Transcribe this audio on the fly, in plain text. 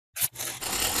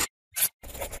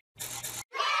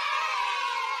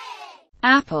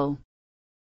apple,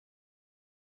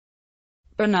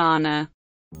 banana,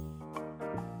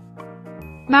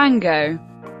 mango,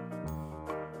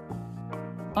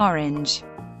 orange,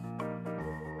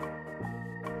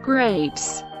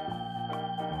 grapes,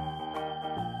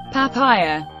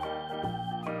 papaya,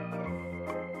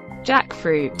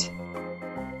 jackfruit,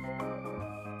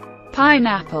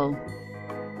 pineapple,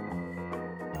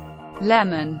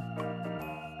 lemon,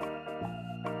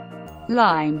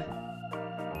 lime,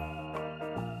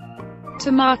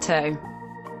 tomato,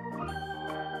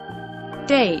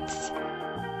 dates,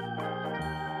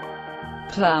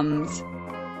 plums,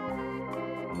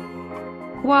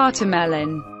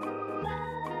 watermelon,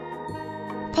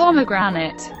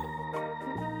 pomegranate,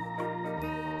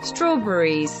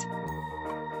 strawberries,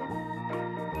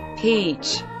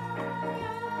 peach,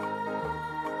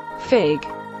 fig,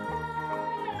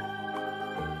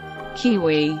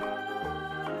 kiwi,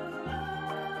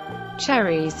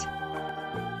 cherries,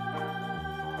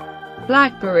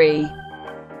 blackberry,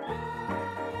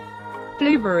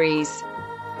 blueberries,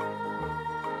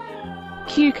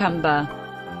 cucumber,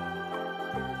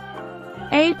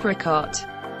 apricot,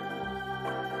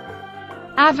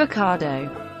 avocado,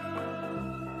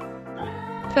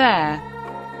 pear,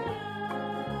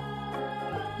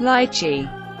 lychee,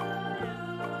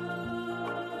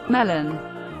 melon,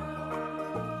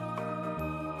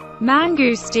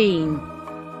 mangosteen,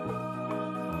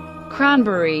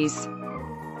 cranberries,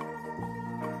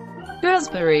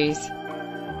 gooseberries,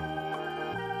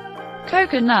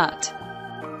 coconut,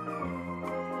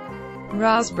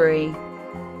 raspberry,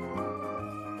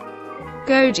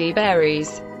 goji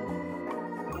berries,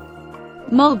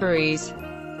 mulberries,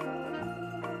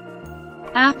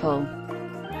 apple,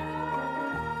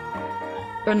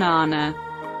 banana,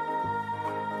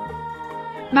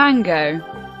 mango,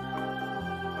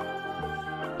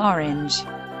 orange,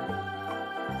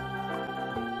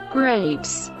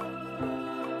 grapes,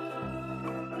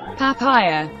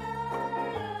 papaya,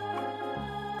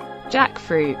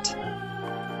 jackfruit,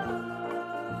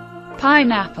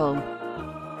 pineapple,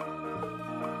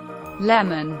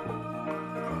 lemon,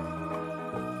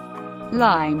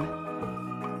 lime,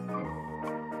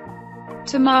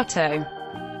 tomato,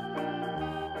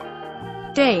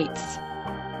 dates,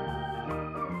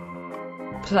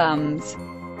 plums,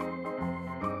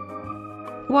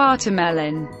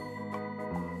 watermelon,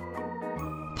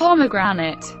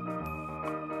 pomegranate,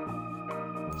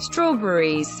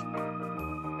 strawberries,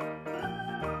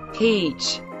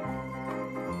 peach,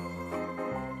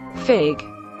 fig,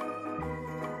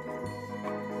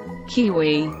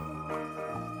 kiwi,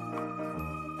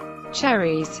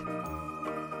 cherries,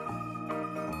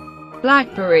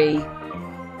 blackberry,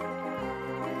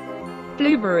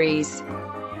 blueberries,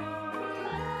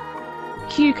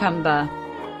 cucumber,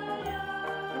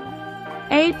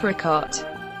 apricot,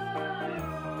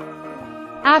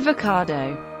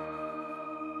 avocado,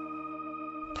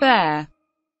 pear,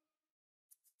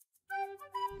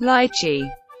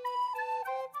 lychee,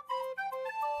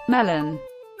 melon,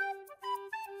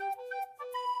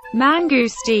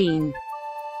 mangosteen,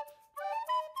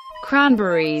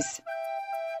 cranberries,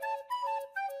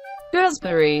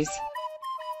 gooseberries,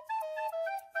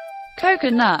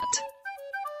 coconut,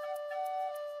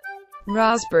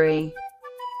 raspberry,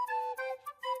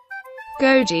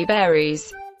 goji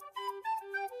berries,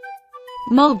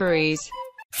 mulberries.